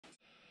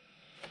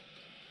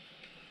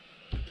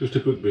Just a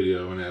quick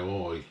video on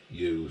how I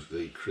use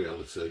the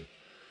Creality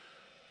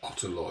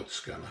Otter Lite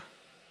scanner.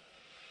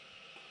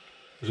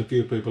 There's a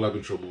few people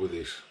having trouble with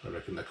this. I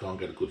reckon they can't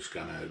get a good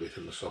scan out of it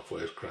and the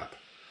software's crap.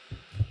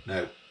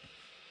 Now,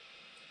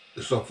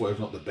 the software's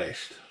not the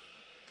best,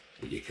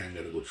 but you can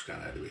get a good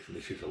scan out of it, and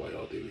this is the way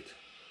I do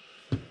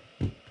it.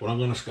 What I'm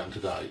going to scan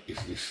today is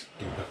this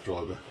impact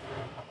driver.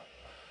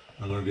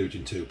 I'm going to do it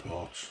in two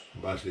parts.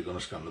 I'm basically going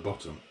to scan the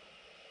bottom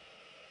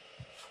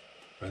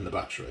and the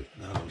battery,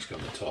 and then I'm going to scan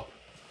the top.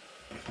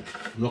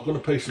 I'm not going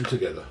to piece them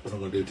together, but I'm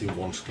going to do it in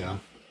one scan.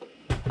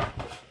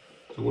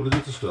 So what I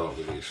do to start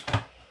with is,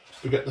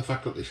 forget the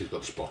fact that this has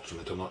got spots on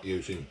it. I'm not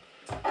using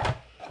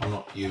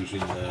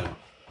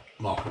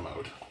marker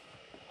mode.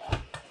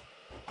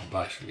 I'm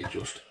basically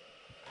just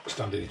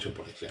standing it up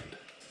on its end.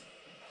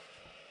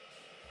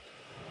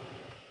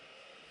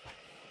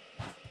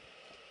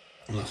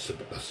 And that's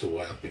the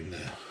way I've been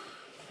there.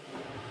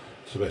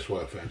 It's the best way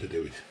I've found to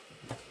do it.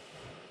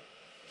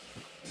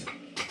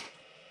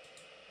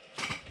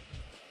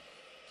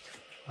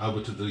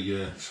 Over to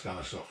the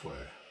scanner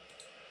software.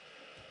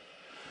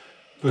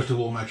 First of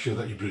all, make sure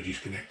that your bridge is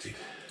connected.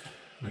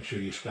 Make sure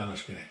your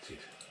scanner's connected.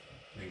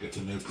 Then get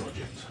a new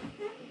project.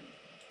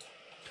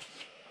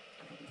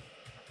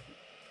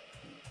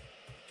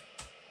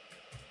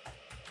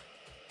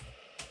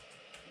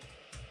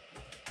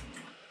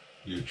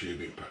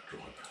 YouTube impact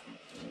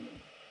driver.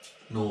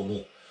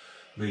 Normal,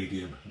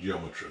 medium,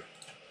 geometry.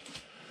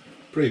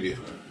 Preview.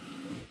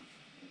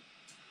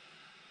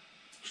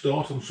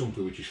 Start on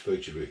something which is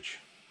feature rich.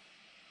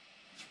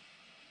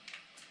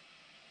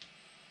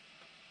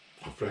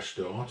 A fresh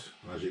start,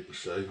 and as you can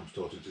see, I'm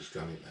starting to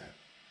scan it now.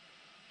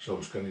 So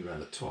I'm scanning around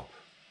the top.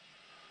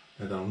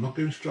 Now then, I'm not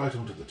going straight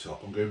onto the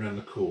top, I'm going around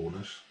the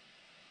corners.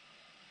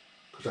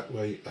 Because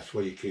that's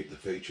where you keep the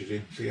features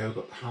in. See how I've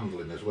got the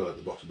handle in as well at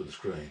the bottom of the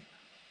screen?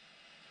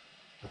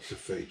 That's a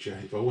feature.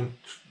 If I went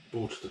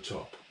brought to the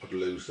top, I'd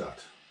lose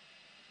that.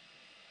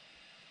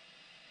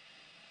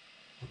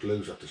 I'd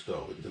lose that to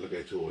start with until I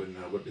get it all in.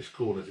 Now I've got this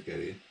corner to get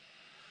in.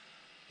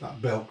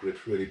 That belt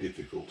grip's really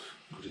difficult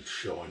because it's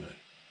shiny.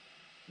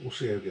 We'll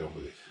see how we get on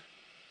with it.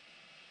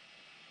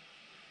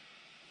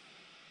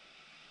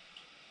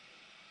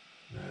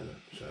 Now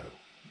then, so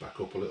back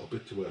up a little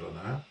bit to where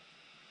I am,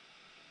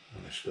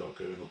 and I start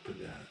going up and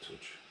down a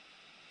touch.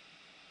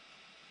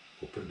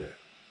 Up and down.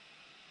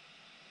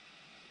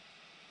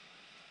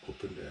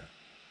 Up and down.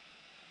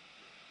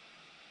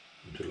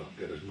 Until I can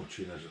get as much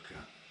in as I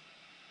can.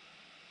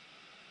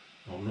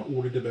 Now, I'm not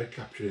worried about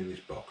capturing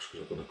this box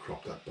because I've got to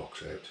crop that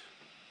box out.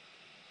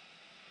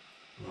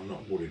 And I'm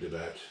not worried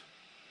about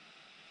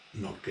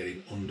not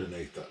getting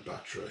underneath that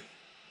battery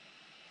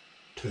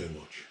too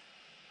much.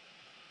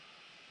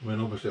 I mean,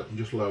 obviously I can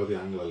just lower the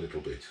angle a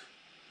little bit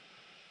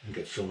and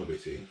get some of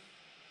it in,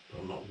 but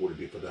I'm not worried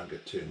if I don't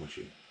get too much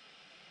in.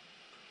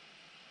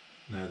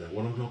 Now then,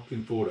 what I'm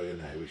looking for here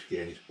now is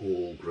again it's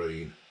all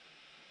green.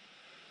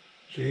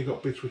 So you've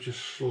got bits which are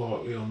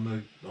slightly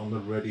on the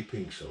reddy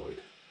pink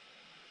side.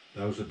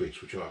 Those are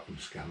bits which I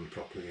haven't scanned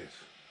properly yet.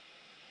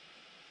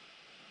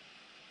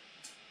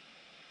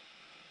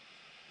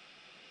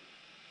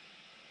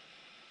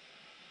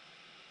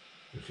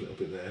 Just a little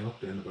bit there, look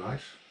down the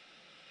base.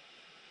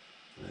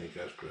 There it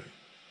goes green.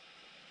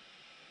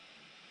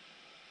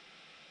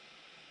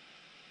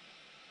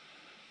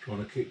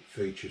 Trying to keep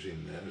features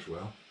in there as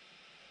well.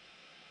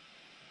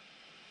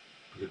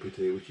 There's a bit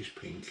here which is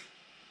pink.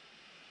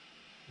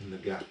 In the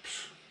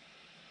gaps,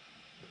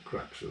 the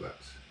cracks of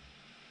that.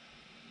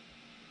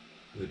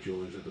 The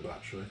joins of the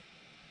battery.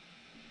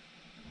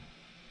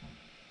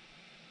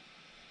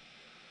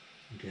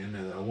 Again,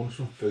 now I want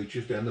some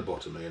features down the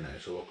bottom here now,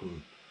 so I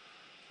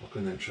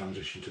can then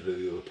transition to do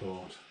the other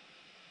part.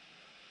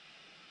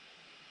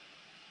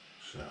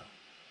 So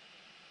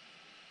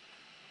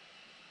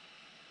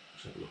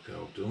let's have a look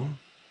how I've done.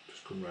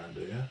 Just come round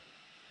here.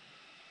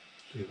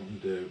 See if I can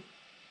do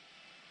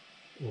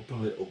up a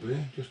little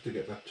bit just to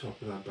get that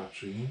top of that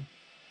battery in.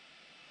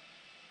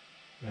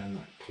 Round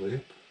that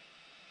clip.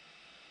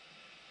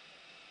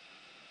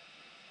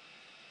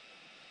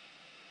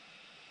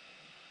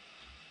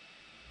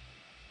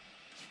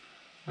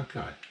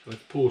 Okay,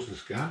 let's pause the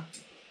scan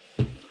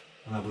and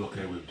have a look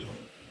how we've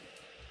done.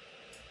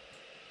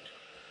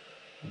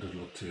 It doesn't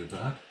look too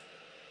bad.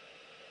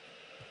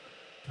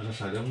 As I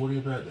say, don't worry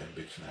about them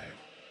bits now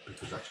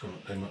because that's going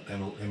to,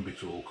 them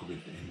bits will all come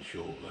in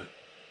shortly.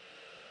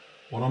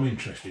 What I'm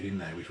interested in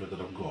now is whether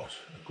I've got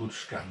a good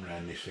scan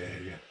around this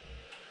area,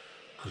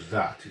 because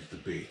that is the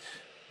bit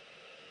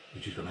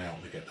which is going to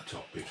help me get the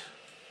top bit.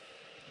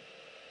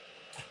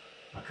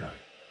 Okay,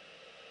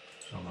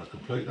 so I'm going to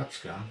complete that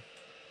scan.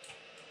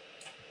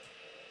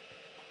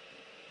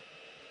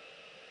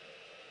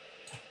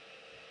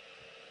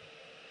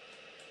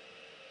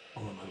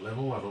 I'm going to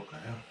level that up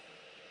now.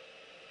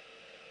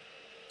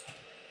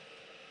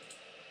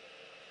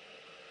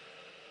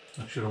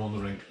 Make sure I'm on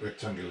the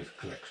rectangular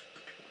collection.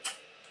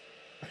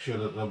 Make sure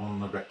that I'm on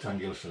the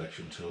rectangular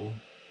selection tool.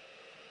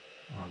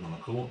 I'm going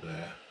to come up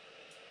there.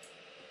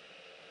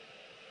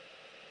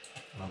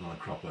 I'm going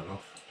to crop that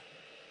off.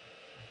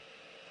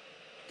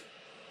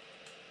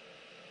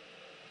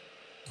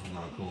 I'm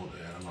going to come up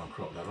there and I'm going to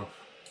crop that off.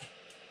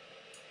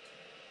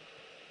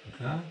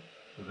 Okay,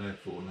 so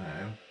therefore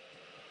now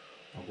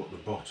I've got the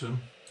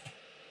bottom,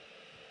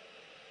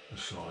 the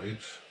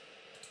sides,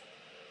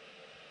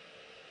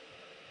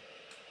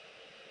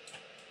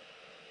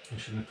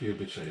 missing a few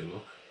bits here,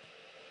 look.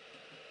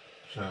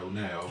 So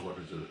now I've got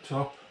it to the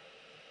top,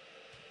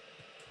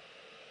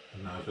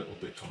 and those little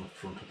bits on the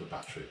front of the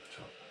battery at the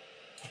top.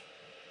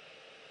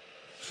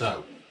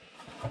 So,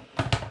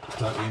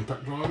 take the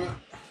impact driver,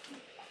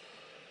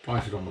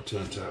 place it on my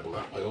turntable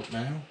that way up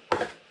now.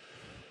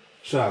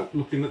 So,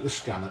 looking at the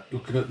scanner,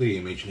 looking at the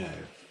image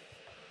now,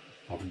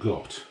 I've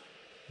got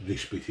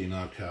this bit in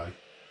okay.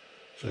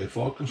 So if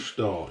I can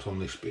start on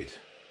this bit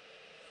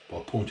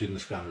by pointing the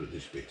scanner at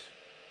this bit,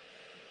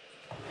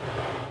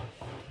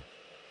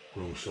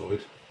 wrong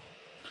side,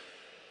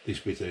 this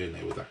bit here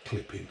now with that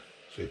clip in.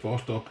 So if I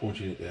start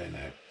pointing it there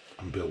now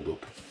and build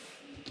up,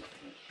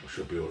 I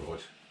should be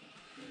alright.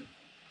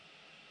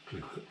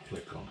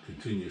 Click on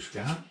continue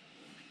scan.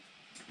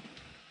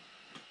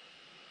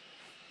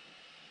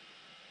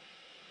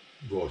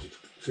 Right,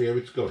 see how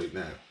it's got it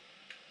now.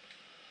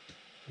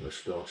 Let's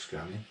start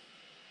scanning.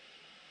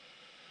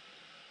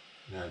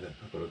 Now then,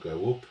 I've got to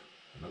go up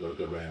and I've got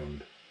to go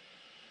round.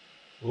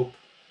 Up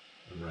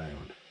and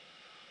round.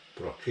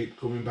 But I keep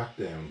coming back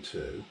down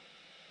to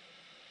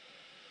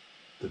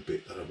the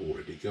bit that I've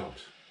already got,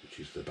 which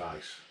is the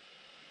base.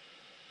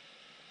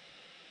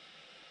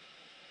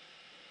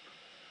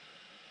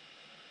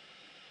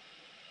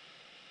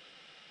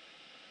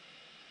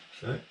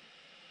 See? And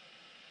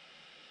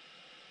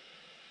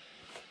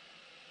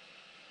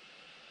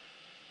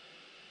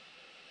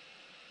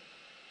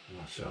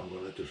so I'm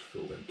going to just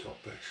fill them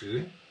top bases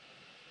in.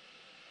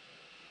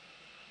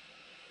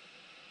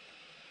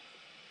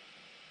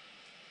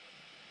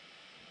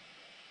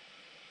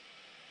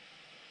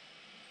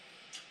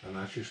 And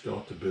as you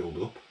start to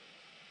build up,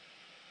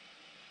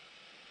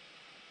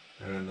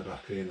 there in the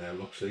back here now,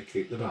 look, see,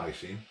 keep the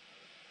base in,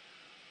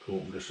 come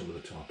up to some of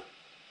the top.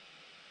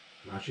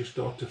 And as you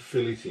start to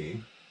fill it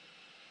in,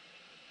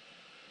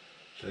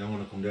 so I'm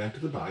going to come down to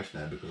the base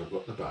now because I've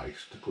got the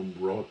base to come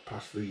right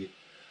past the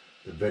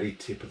very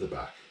tip of the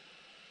back.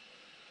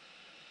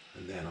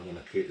 And then I'm going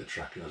to keep the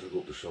tracking as I go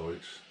up the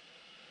sides.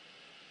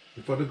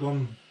 If I'd have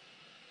gone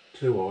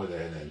too high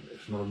there, then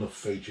there's not enough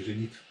features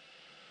in it.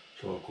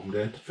 So I'll come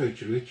down to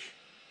feature rich,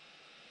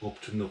 up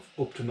to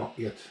not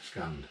yet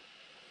scanned,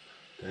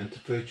 down to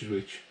feature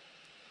rich,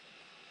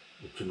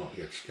 up to not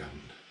yet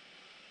scanned.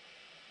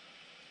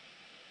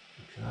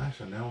 Okay,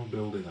 so now I'm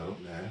building that up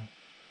now.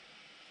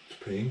 It's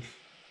pink,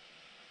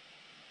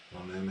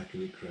 I'm now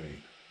making it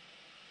green.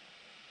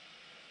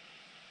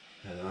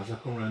 Now then, as I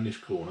come around this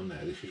corner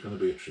now, this is going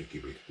to be a tricky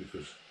bit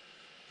because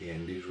the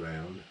end is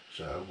round.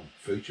 So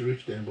feature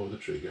rich down by the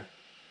trigger.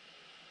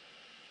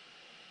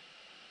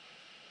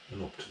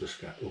 And up to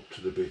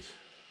the bit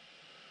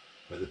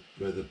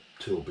where the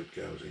tool bit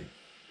goes in.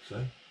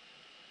 See?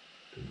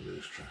 Didn't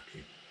lose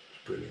tracking.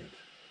 It's brilliant.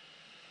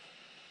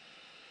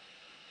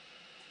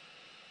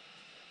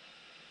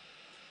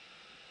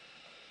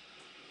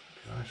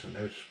 Okay, so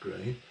now it's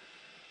green.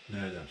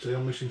 Now then, see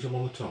I'm missing some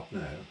on the top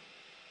now.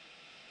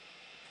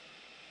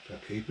 So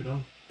keep it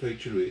on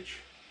feature rich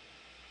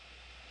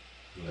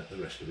and let the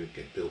rest of it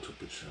get built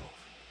up itself.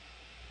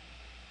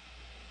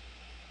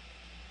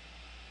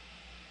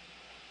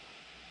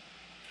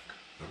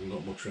 I haven't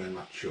got much around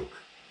that chuck,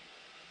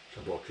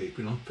 so by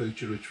keeping on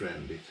feature rich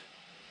round it,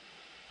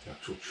 the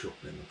actual chuck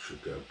then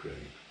should go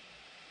green.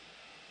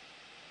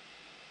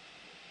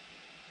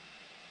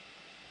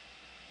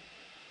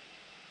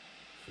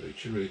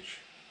 Feature rich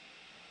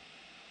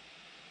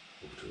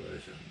up to where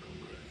it hasn't gone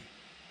green.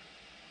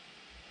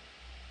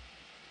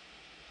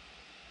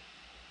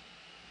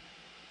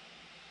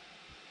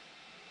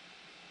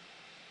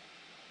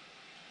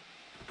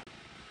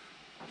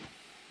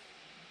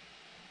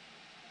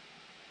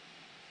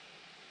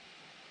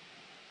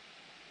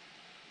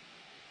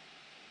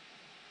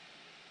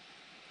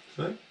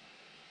 See?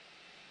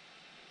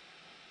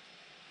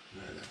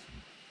 Now then,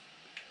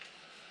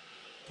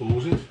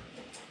 pause it,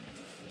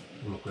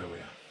 look where we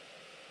are.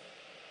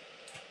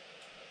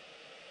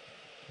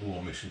 Oh,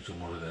 I'm missing some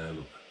more there,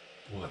 look.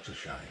 Oh, that's a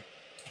shame.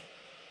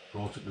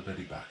 Right at the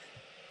very back.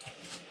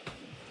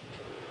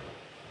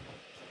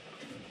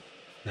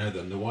 Now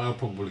then, the way I'll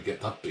probably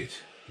get that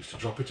bit is to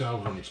drop it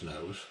over on its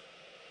nose.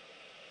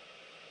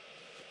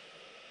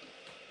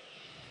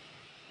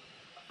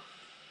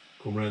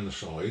 Come round the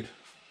side.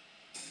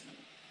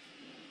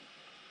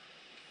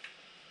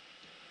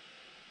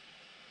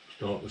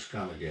 Start the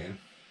scan again.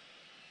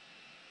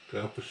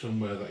 Go for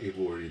somewhere that you've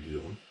already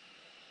done.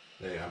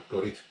 There, I've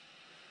got it.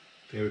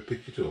 See how we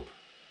picked it up.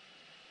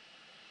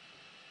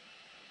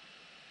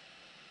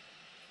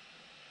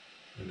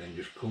 And then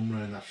just come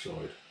round that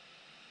side.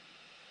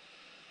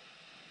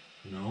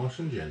 Nice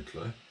and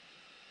gently.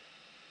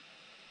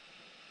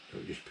 So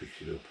it just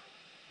picks it up.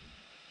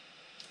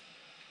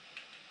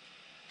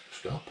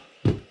 Stop.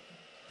 Have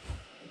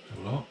a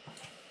look.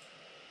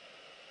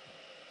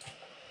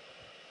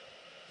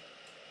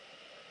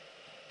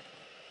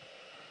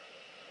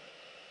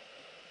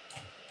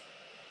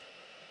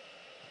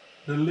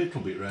 a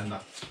little bit round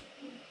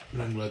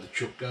where the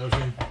chuck goes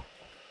in.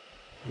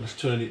 Let's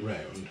turn it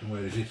round.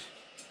 Where is it?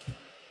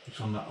 It's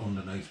on that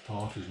underneath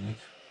part, isn't it?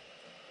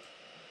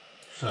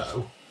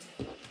 So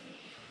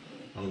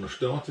I'm going to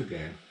start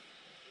again,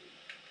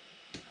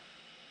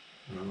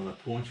 and I'm going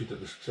to point it at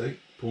the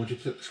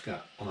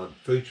scat on a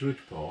feature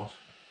each part.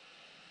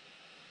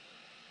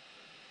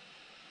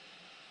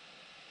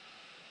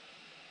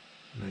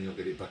 And then you'll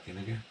get it back in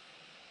again.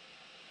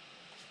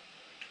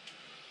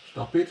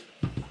 Stop it.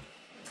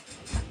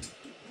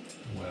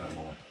 Where am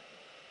I?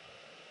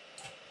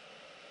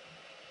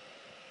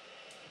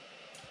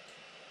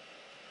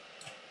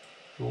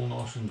 It's all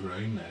nice and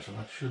green there, so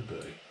that should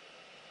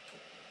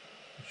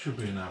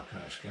be an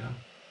okay scan.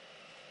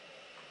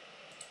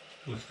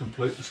 So let's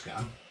complete the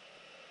scan.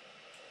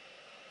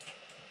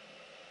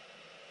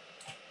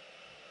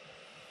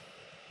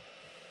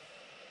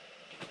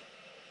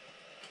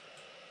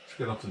 Let's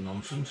get off the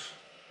nonsense.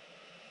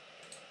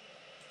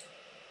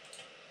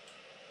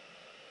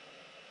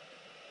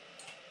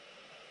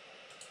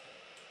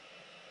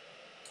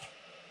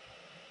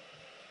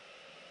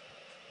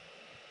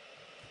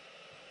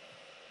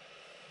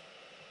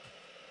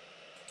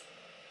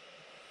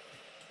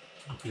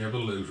 If you ever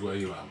lose where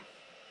you am,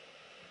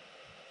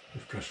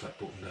 just press that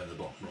button down the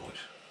bottom right,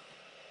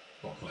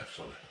 bottom left,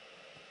 sorry.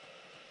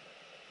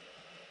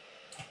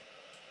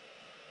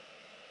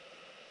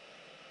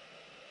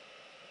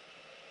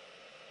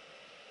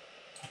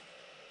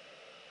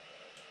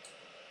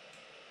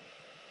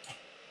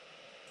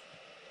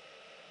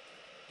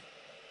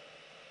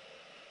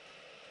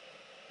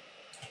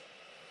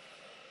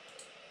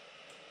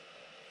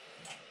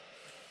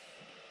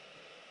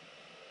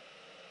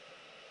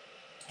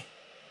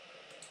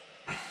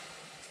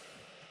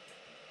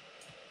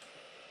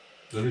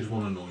 There is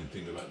one annoying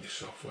thing about this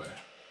software,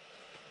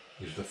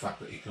 is the fact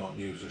that you can't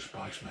use a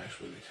space mouse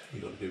with it.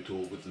 You've got to do it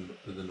all with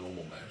the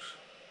normal mouse.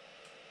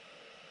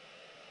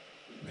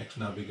 It makes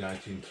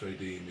navigating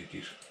 3D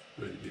images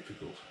really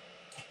difficult.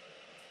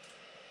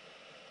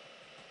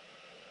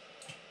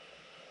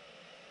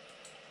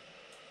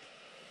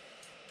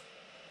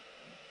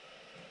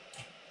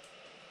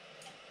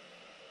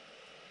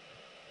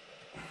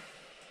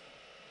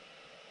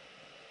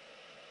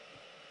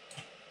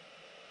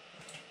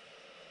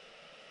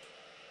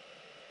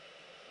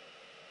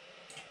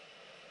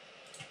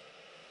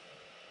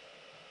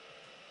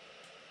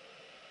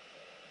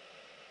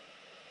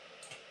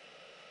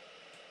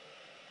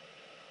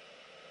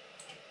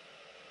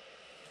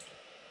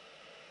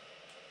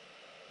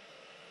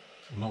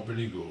 I'm not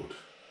very good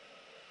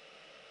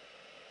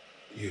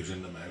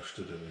using the mouse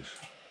to do this.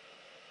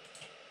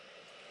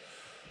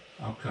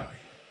 Okay,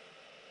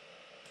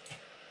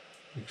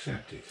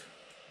 accept it.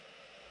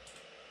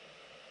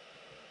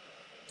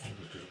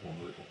 There's just one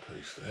little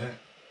piece there.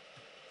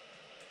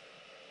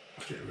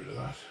 Let's get rid of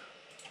that.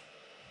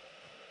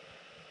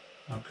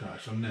 Okay,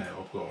 so now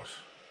I've got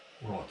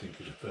what I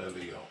think is a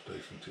fairly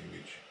half-decent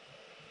image.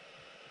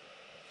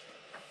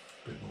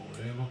 A bit more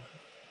here, look.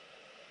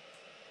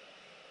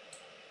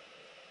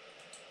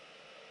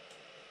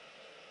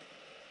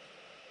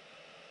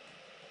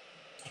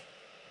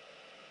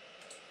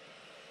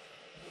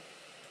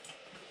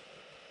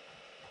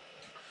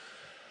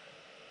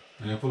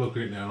 Now if I look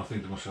at it now and I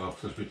think to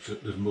myself,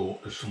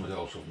 there's something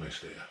else I've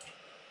missed here.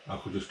 I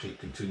could just click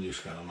continue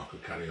scan and I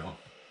could carry on.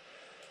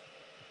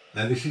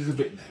 Now this is the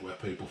bit now where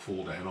people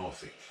fall down, I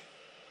think.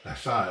 They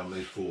say on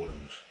these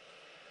forums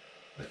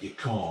that you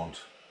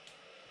can't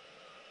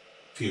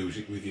fuse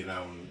it with your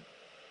own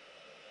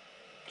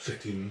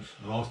settings,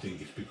 and I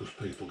think it's because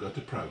people go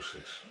to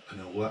process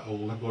and all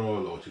they've got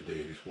highlighted there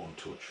is one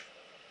touch,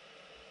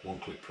 one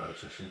click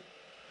processing.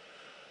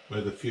 Where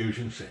the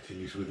fusion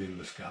setting is within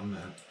the scan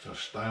now. So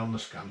stay on the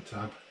scan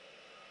tab,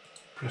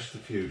 press the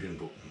fusion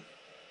button,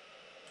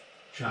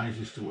 change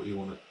this to what you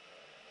want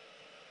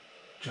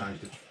to change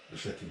the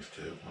settings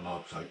to, and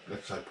I'd say,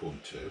 let's say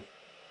 0.2,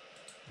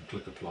 and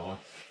click apply.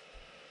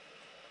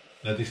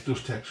 Now this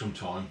does take some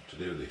time to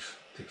do this,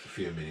 it takes a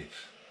few minutes,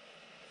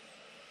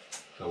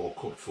 so I'll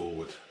cut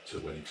forward to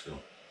when it's done.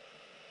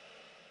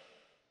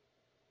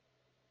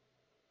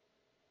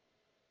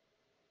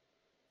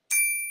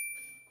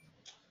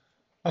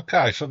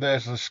 Okay, so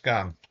there's the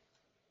scan,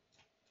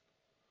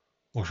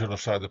 or should I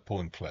say the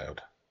point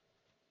cloud.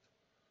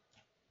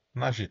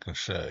 And as you can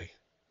see,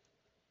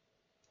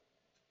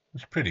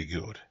 it's pretty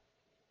good.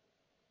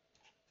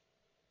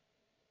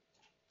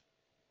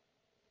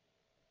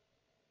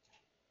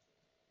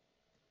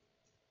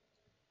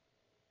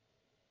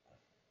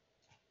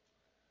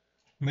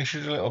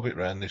 Misses a little bit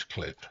round this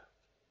clip.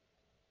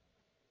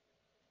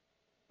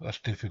 That's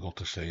difficult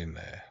to see in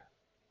there.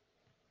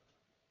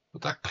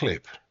 But that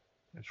clip,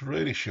 it's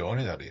really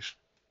shiny, that is.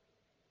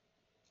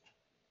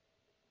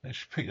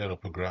 Let's pick that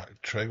up a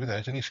tray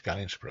without any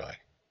scanning spray.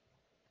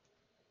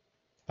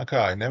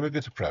 Okay, now we go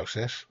to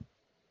process.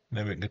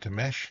 Now we can get to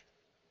mesh.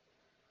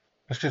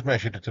 Let's just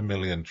mesh it at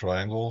 1,000,000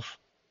 triangles.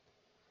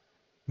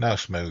 No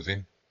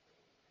smoothing.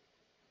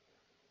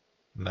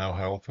 No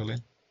hole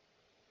filling.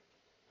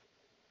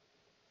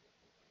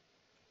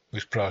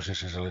 This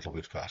process is a little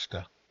bit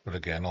faster, but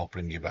again, I'll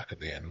bring you back at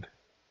the end.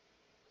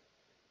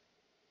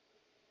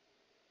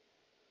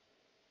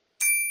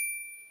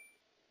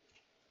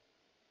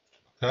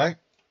 Okay,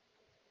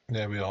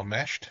 there we are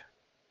meshed.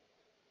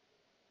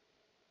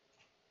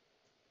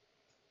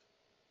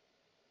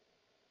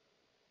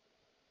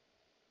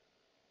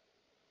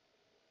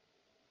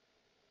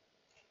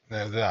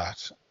 Now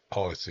that,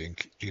 I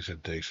think, is a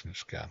decent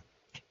scan.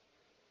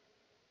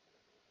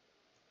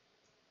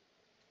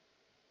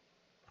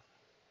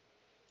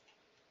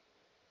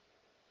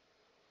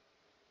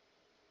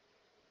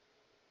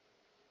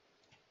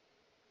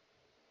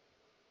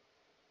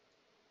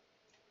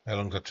 How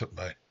long that took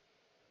me?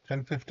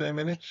 10, 15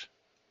 minutes?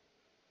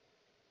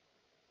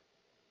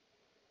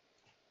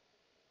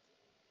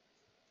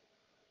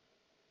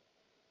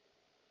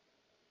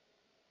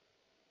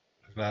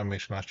 There's no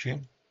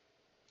mismatching.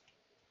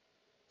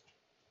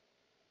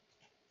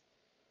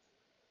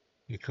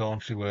 You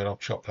can't see where I've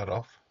chopped that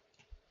off.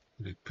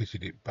 It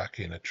pitted it back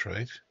in a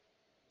treat.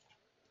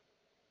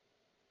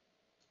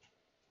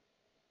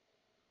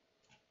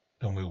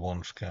 Done with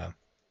one scan.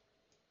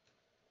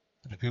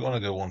 And if you want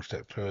to go one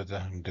step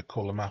further and do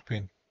colour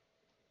mapping,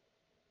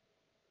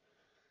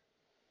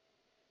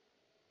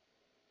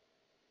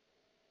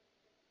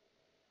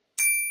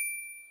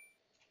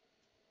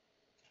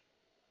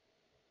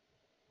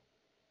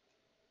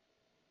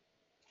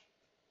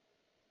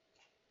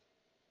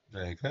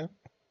 there you go.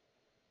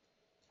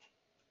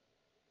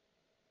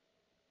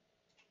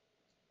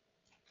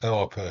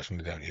 Though I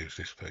personally don't use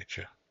this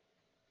feature.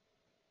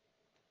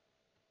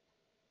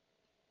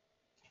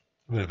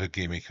 A bit of a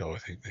gimmick, I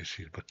think this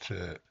is,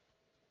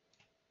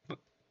 but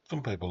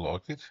some people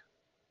like it.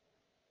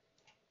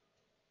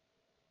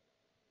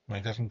 I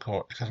mean, it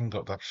hasn't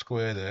got that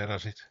square there,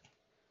 has it?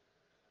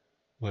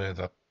 Where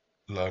that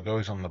logo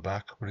is on the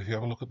back. But if you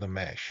have a look at the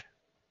mesh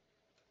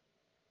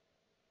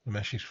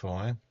is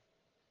fine.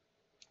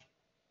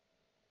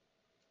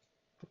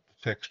 But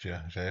the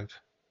texture is out.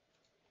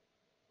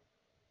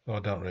 So I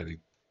don't really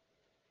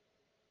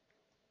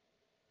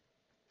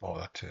like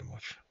that too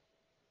much.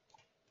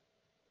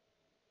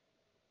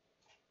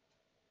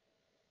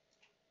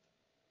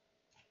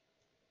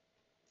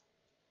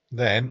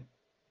 Then,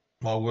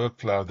 my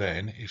workflow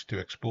then is to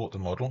export the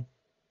model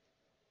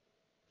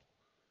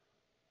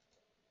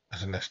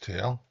as an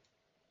STL.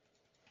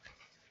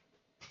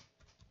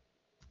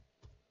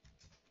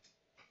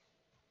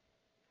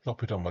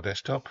 Drop it on my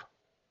desktop.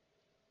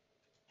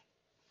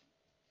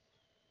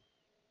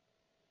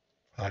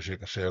 As you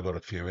can see, I've got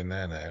a few in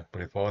there now.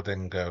 But if I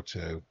then go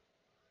to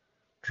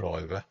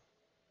driver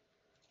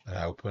and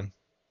open,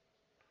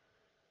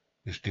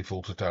 this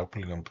defaults at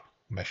opening up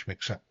Mesh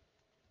Mixer,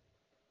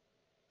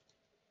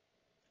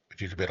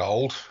 which is a bit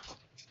old,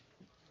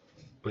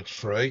 but it's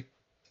free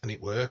and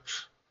it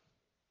works.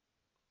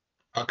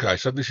 Okay,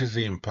 so this is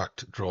the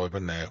impact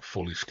driver now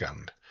fully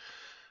scanned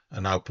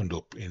and opened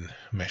up in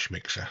Mesh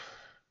Mixer.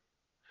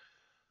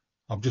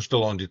 I've just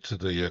aligned it to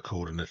the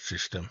coordinate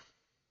system.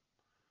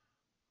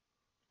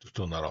 Just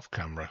done that off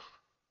camera.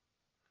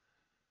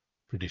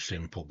 Pretty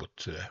simple,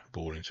 but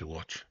boring to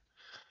watch.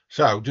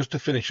 So just to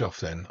finish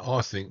off then,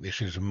 I think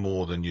this is a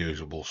more than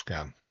usable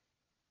scan.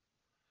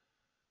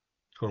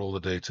 It's got all the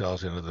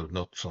details in of the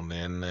nuts on the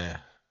end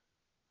there,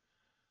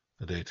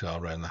 the detail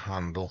around the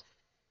handle,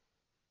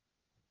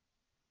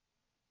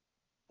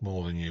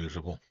 more than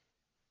usable.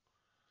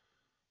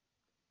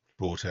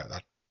 Brought out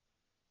that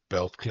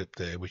belt clip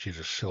there, which is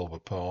a silver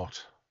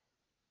part.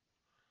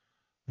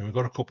 And we've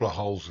got a couple of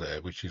holes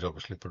there, which is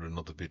obviously for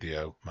another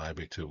video,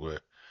 maybe to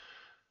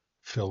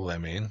fill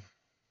them in.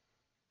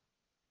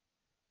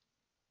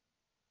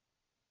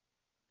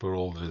 But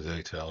all the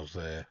details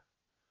there.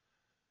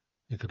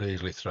 You could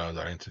easily throw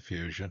that into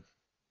Fusion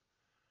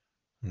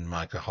and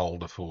make a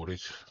holder for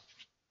it,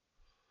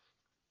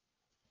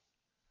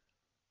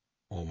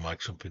 or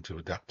make something to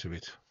adapt to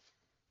it.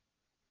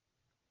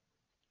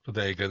 So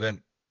there you go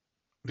then,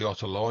 the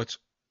Otter Lite,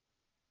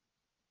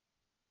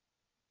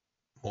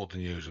 more than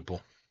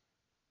usable.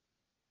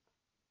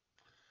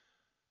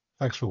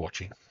 Thanks for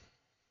watching.